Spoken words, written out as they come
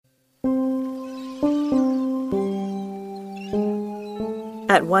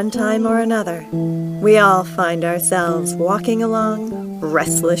At one time or another, we all find ourselves walking along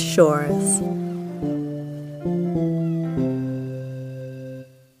restless shores.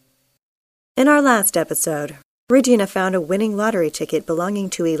 In our last episode, Regina found a winning lottery ticket belonging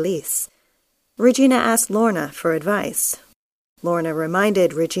to Elise. Regina asked Lorna for advice. Lorna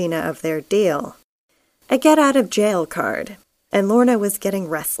reminded Regina of their deal, a get-out-of-jail card, and Lorna was getting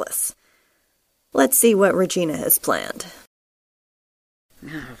restless. Let's see what Regina has planned.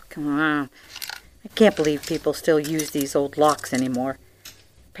 Oh, come on. I can't believe people still use these old locks anymore.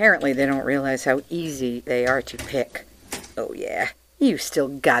 Apparently they don't realize how easy they are to pick. Oh yeah, you still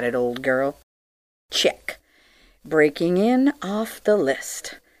got it, old girl. Check. Breaking in off the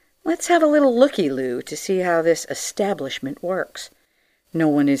list. Let's have a little looky-loo to see how this establishment works. No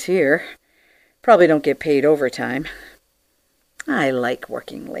one is here. Probably don't get paid overtime. I like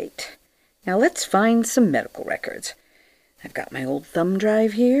working late. Now let's find some medical records. I've got my old thumb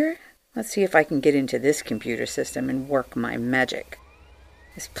drive here. Let's see if I can get into this computer system and work my magic.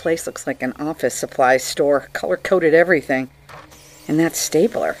 This place looks like an office supply store, color-coded everything. And that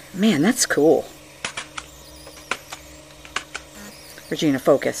stapler, man, that's cool. Regina,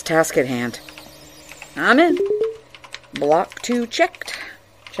 focus, task at hand. I'm in. Block 2 checked.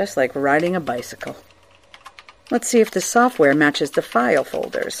 Just like riding a bicycle. Let's see if the software matches the file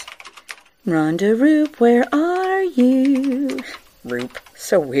folders. Rhonda Roop, where are you? Roop,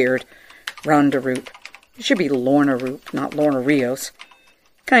 so weird. Rhonda Roop. It should be Lorna Roop, not Lorna Rios.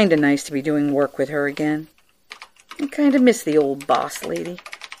 Kinda nice to be doing work with her again. I kinda miss the old boss lady.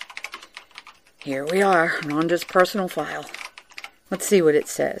 Here we are, Rhonda's personal file. Let's see what it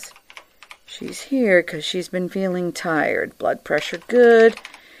says. She's here because she's been feeling tired. Blood pressure good.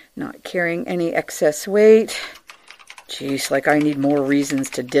 Not carrying any excess weight. Jeez, like I need more reasons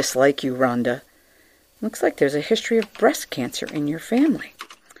to dislike you, Rhonda. Looks like there's a history of breast cancer in your family.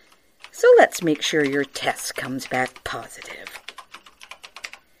 So let's make sure your test comes back positive.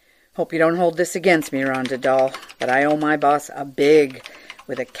 Hope you don't hold this against me, Rhonda doll, but I owe my boss a big,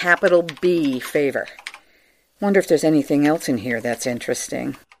 with a capital B, favor. Wonder if there's anything else in here that's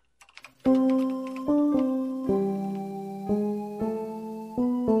interesting.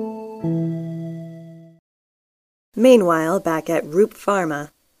 Meanwhile, back at Roop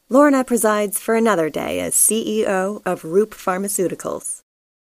Pharma, Lorna presides for another day as CEO of Roop Pharmaceuticals.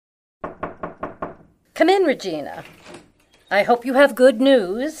 Come in, Regina. I hope you have good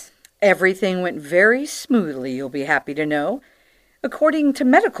news. Everything went very smoothly, you'll be happy to know. According to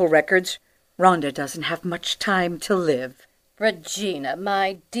medical records, Rhonda doesn't have much time to live. Regina,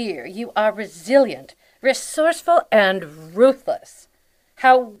 my dear, you are resilient, resourceful, and ruthless.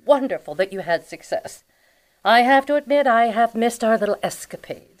 How wonderful that you had success. I have to admit I have missed our little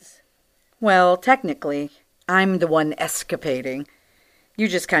escapades. Well, technically, I'm the one escapading. You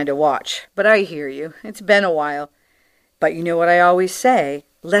just kind of watch, but I hear you. It's been a while. But you know what I always say?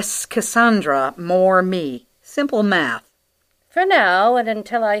 Less Cassandra, more me. Simple math. For now, and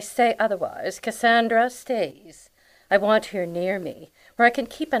until I say otherwise, Cassandra stays. I want her near me, where I can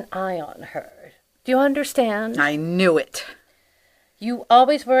keep an eye on her. Do you understand? I knew it. You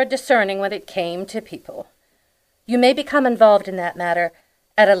always were discerning when it came to people. You may become involved in that matter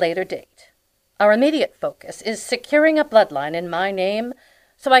at a later date. Our immediate focus is securing a bloodline in my name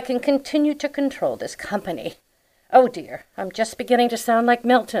so I can continue to control this company. Oh dear, I'm just beginning to sound like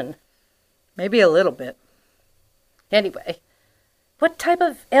Milton. Maybe a little bit. Anyway, what type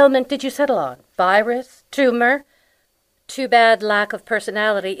of ailment did you settle on? Virus? Tumor? Too bad lack of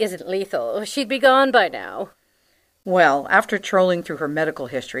personality isn't lethal. She'd be gone by now. Well, after trolling through her medical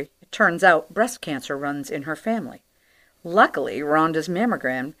history, it turns out breast cancer runs in her family. Luckily, Rhonda's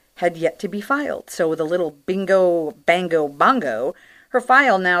mammogram had yet to be filed, so with a little bingo, bango, bongo, her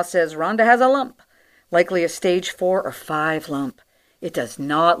file now says Rhonda has a lump, likely a stage 4 or 5 lump. It does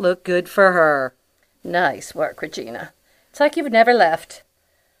not look good for her. Nice work, Regina. It's like you've never left.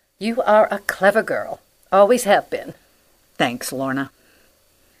 You are a clever girl. Always have been. Thanks, Lorna.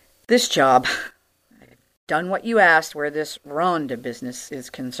 This job... done what you asked where this Rhonda business is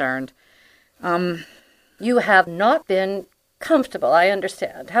concerned. You have not been comfortable, I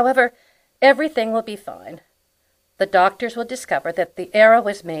understand. However, everything will be fine. The doctors will discover that the error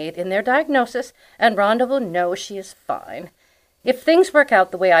was made in their diagnosis, and Rhonda will know she is fine. If things work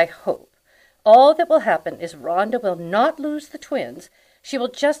out the way I hope, all that will happen is Rhonda will not lose the twins. She will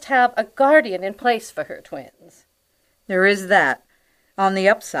just have a guardian in place for her twins. There is that. On the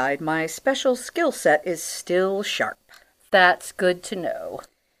upside, my special skill set is still sharp. That's good to know.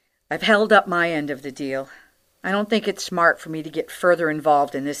 I've held up my end of the deal. I don't think it's smart for me to get further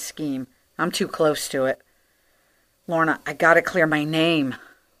involved in this scheme. I'm too close to it. Lorna, I gotta clear my name.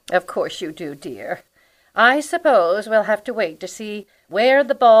 Of course you do, dear. I suppose we'll have to wait to see where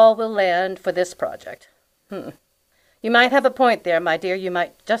the ball will land for this project. You might have a point there, my dear. You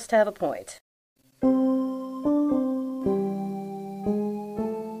might just have a point.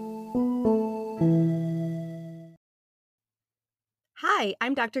 Hi,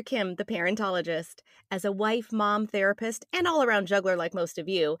 I'm Dr. Kim, the parentologist. As a wife, mom, therapist, and all-around juggler like most of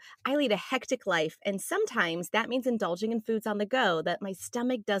you, I lead a hectic life, and sometimes that means indulging in foods on the go that my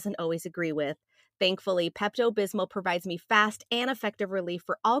stomach doesn't always agree with. Thankfully, Pepto-Bismol provides me fast and effective relief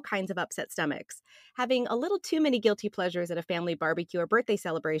for all kinds of upset stomachs. Having a little too many guilty pleasures at a family barbecue or birthday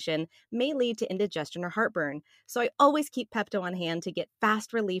celebration may lead to indigestion or heartburn, so I always keep Pepto on hand to get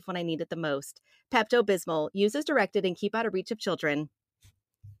fast relief when I need it the most. Pepto-Bismol, use as directed and keep out of reach of children.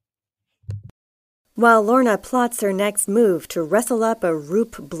 While Lorna plots her next move to wrestle up a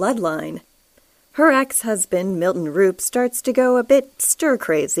Roop bloodline, her ex-husband, Milton Roop, starts to go a bit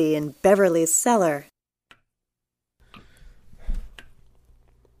stir-crazy in Beverly's cellar.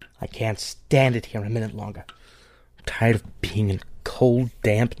 I can't stand it here a minute longer. I'm tired of being in cold,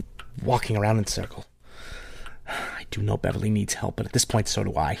 damp, walking around in circles. I do know Beverly needs help, but at this point, so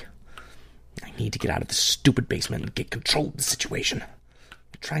do I. I need to get out of this stupid basement and get control of the situation.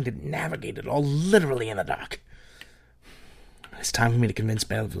 I'm trying to navigate it all literally in the dark. It's time for me to convince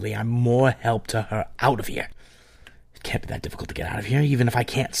Beverly I'm more help to her out of here. It can't be that difficult to get out of here, even if I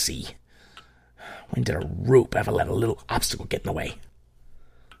can't see. When did a Roop ever let a little obstacle get in the way?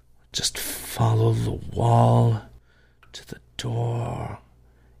 Just follow the wall to the door.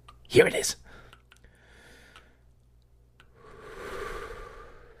 Here it is.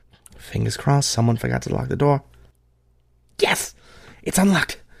 Fingers crossed someone forgot to lock the door. Yes! It's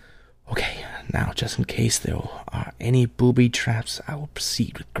unlocked! Okay, now just in case there are any booby traps, I will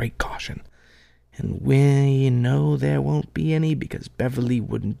proceed with great caution. And we know there won't be any because Beverly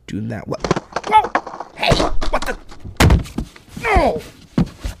wouldn't do that. What? Whoa! Hey! What the? No!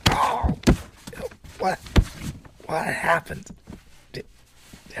 Oh! What happened? Did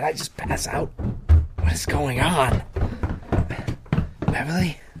I just pass out? What is going on?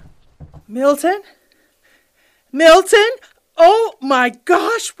 Beverly? Milton? Milton? Oh my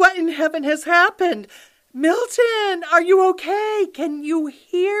gosh, what in heaven has happened? Milton, are you okay? Can you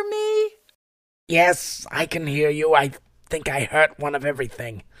hear me? Yes, I can hear you. I think I hurt one of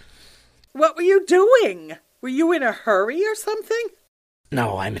everything. What were you doing? Were you in a hurry or something?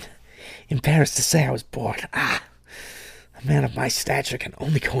 No, I'm embarrassed to say I was bored. A man of my stature can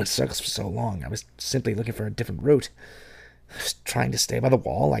only go in circles for so long. I was simply looking for a different route. I was trying to stay by the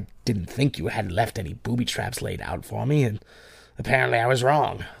wall. I didn't think you had left any booby traps laid out for me, and apparently I was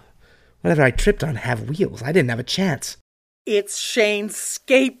wrong. Whatever I tripped on have wheels. I didn't have a chance. It's Shane's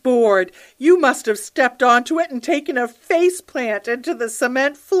skateboard. You must have stepped onto it and taken a face plant into the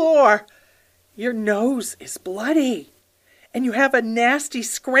cement floor. Your nose is bloody, and you have a nasty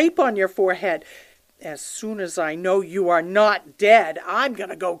scrape on your forehead. As soon as I know you are not dead, I'm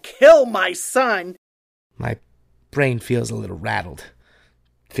gonna go kill my son. My brain feels a little rattled.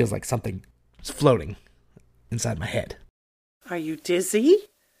 It feels like something is floating inside my head. Are you dizzy?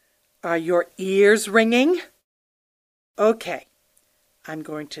 Are your ears ringing? Okay, I'm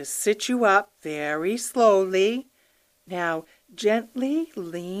going to sit you up very slowly. Now, gently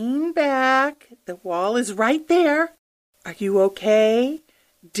lean back. The wall is right there. Are you okay?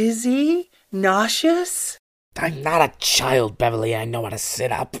 Dizzy? Nauseous? I'm not a child, Beverly. I know how to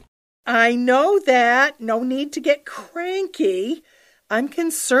sit up. I know that. No need to get cranky. I'm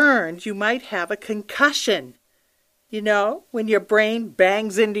concerned you might have a concussion. You know, when your brain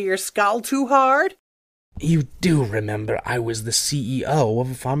bangs into your skull too hard? You do remember I was the CEO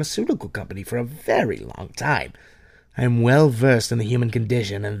of a pharmaceutical company for a very long time. I'm well versed in the human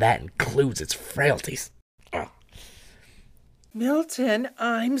condition, and that includes its frailties. Milton,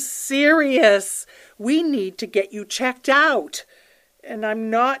 I'm serious. We need to get you checked out. And I'm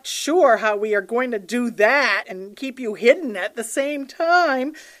not sure how we are going to do that and keep you hidden at the same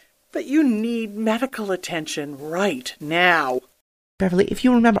time. But you need medical attention right now. Beverly, if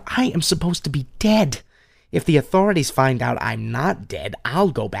you remember, I am supposed to be dead. If the authorities find out I'm not dead,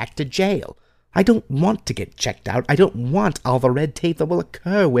 I'll go back to jail. I don't want to get checked out. I don't want all the red tape that will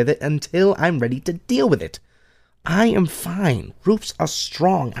occur with it until I'm ready to deal with it. I am fine. Roofs are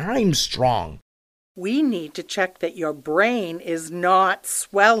strong. I'm strong. We need to check that your brain is not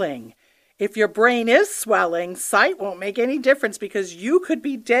swelling. If your brain is swelling, sight won't make any difference because you could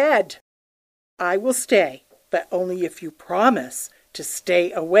be dead. I will stay, but only if you promise to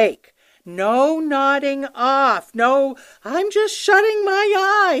stay awake. No nodding off. No, I'm just shutting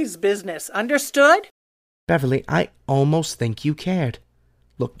my eyes business. Understood? Beverly, I almost think you cared.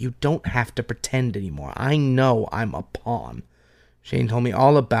 Look, you don't have to pretend anymore. I know I'm a pawn. Shane told me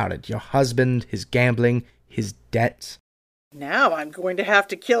all about it. Your husband, his gambling, his debts. Now I'm going to have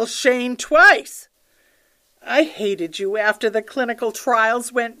to kill Shane twice. I hated you after the clinical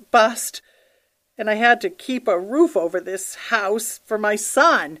trials went bust, and I had to keep a roof over this house for my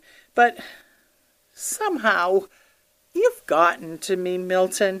son. But somehow you've gotten to me,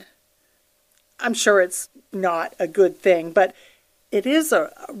 Milton. I'm sure it's not a good thing, but it is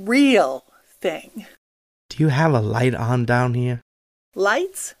a real thing. Do you have a light on down here?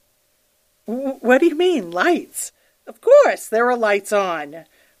 Lights? What do you mean, lights? Of course, there are lights on.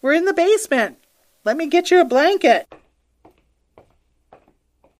 We're in the basement. Let me get you a blanket.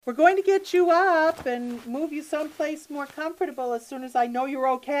 We're going to get you up and move you someplace more comfortable as soon as I know you're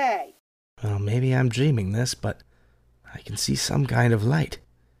okay. Well, maybe I'm dreaming this, but I can see some kind of light.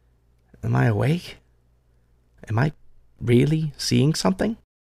 Am I awake? Am I really seeing something?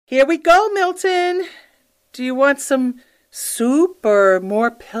 Here we go, Milton. Do you want some soup or more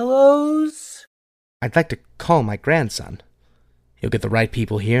pillows? I'd like to call my grandson. He'll get the right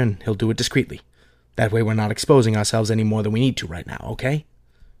people here, and he'll do it discreetly. That way we're not exposing ourselves any more than we need to right now, okay?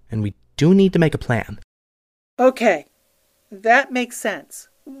 And we do need to make a plan. Okay, that makes sense.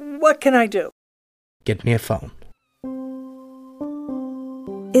 What can I do? Get me a phone.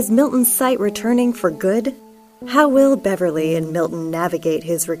 Is Milton's sight returning for good? How will Beverly and Milton navigate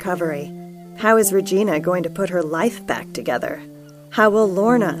his recovery? How is Regina going to put her life back together? How will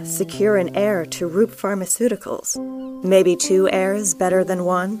Lorna secure an heir to Roop Pharmaceuticals? Maybe 2 heirs better than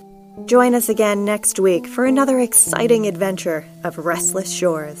 1? Join us again next week for another exciting adventure of Restless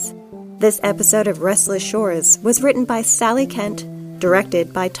Shores. This episode of Restless Shores was written by Sally Kent,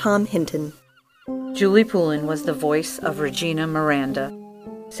 directed by Tom Hinton. Julie Poulin was the voice of Regina Miranda.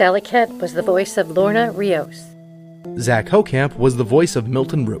 Sally Kent was the voice of Lorna Rios. Zach Hokamp was the voice of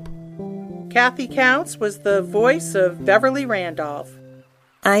Milton Roop. Kathy Counts was the voice of Beverly Randolph.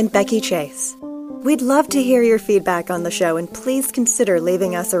 I'm Becky Chase. We'd love to hear your feedback on the show, and please consider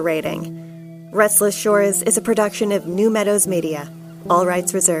leaving us a rating. Restless Shores is a production of New Meadows Media. All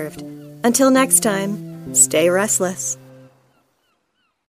rights reserved. Until next time, stay restless.